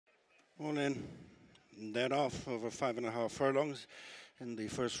All in, dead off over 5.5 furlongs. In the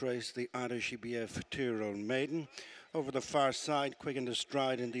first race, the Irish EBF 2-year-old Maiden. Over the far side, quick in the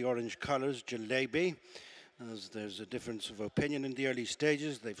stride in the orange colours, Jalebi. As there's a difference of opinion in the early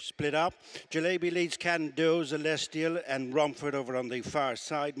stages, they've split up. Jalebi leads Can Do, Celestial and Romford over on the far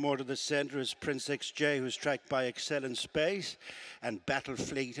side. More to the centre is Prince XJ, who's tracked by Excel in Space, and Battle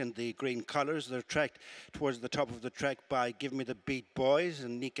Fleet in the green colours. They're tracked towards the top of the track by Give Me the Beat Boys,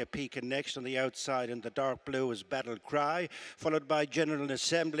 and Nika Pika next on the outside. In the dark blue is Battle Cry, followed by General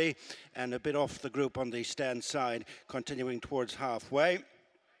Assembly, and a bit off the group on the stand side, continuing towards halfway,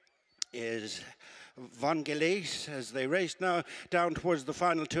 is Vangelis as they race now down towards the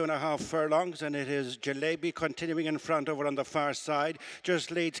final 2.5 furlongs, and it is Jalebi continuing in front over on the far side. Just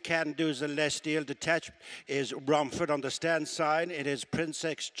leads Can Do, Celestial. Detached is Romford on the stand side. It is Prince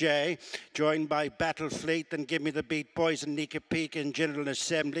XJ joined by Battle Fleet and Give Me the Beat Boys and Nika Peak in General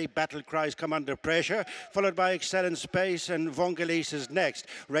Assembly. Battle Cries come under pressure, followed by Excel in Space, and Vangelis is next,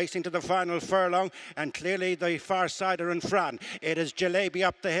 racing to the final furlong, and clearly the far side are in front. It is Jalebi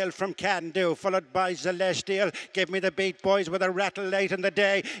up the hill from Can Do, followed by Celestial. Give Me the Beat Boys with a rattle late in the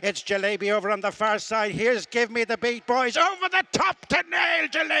day. It's Jalebi over on the far side. Here's Give Me the Beat Boys over the top to nail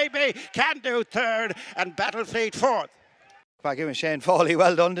Jalebi. Can Do third and Battle Fleet fourth. Back in with Shane Foley,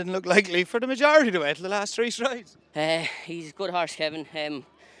 well done. Didn't look likely for the majority of the way to the last 3 strides. He's a good horse, Kevin.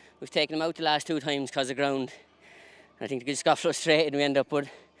 We've taken him out the last 2 times because of ground. I think he just got frustrated and we end up, but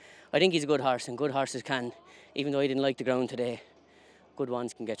I think he's a good horse, and good horses can, even though he didn't like the ground today, good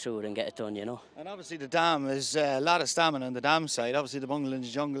ones can get through it and get it done, you know. And obviously the dam is a lot of stamina on the dam side. Obviously the Bungle in the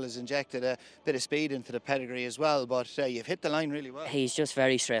Jungle has injected a bit of speed into the pedigree as well, but you've hit the line really well. He's just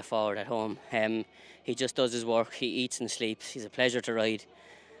very straightforward at home. He just does his work, he eats and sleeps, he's a pleasure to ride.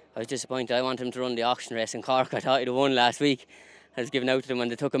 I was disappointed. I wanted him to run the auction race in Cork. I thought he'd have won last week. I was given out to them when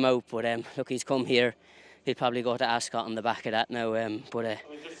they took him out, but look, he's come here. He'll probably go to Ascot on the back of that now, but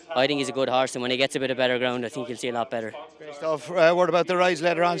I think he's a good horse, and when he gets a bit of better ground, I think he'll see a lot better. Great stuff. Word about the rides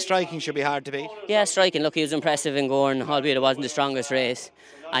later on. Striking should be hard to beat. Yeah, striking. Look, he was impressive in Gorn, albeit it wasn't the strongest race.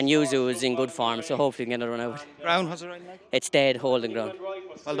 And Yuzu was in good form, so hopefully we can get another run out. Ground, what's it riding like? It's dead, holding ground.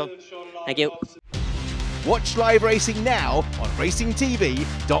 Well done. Thank you. Watch live racing now on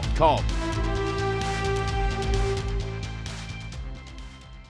racingtv.com.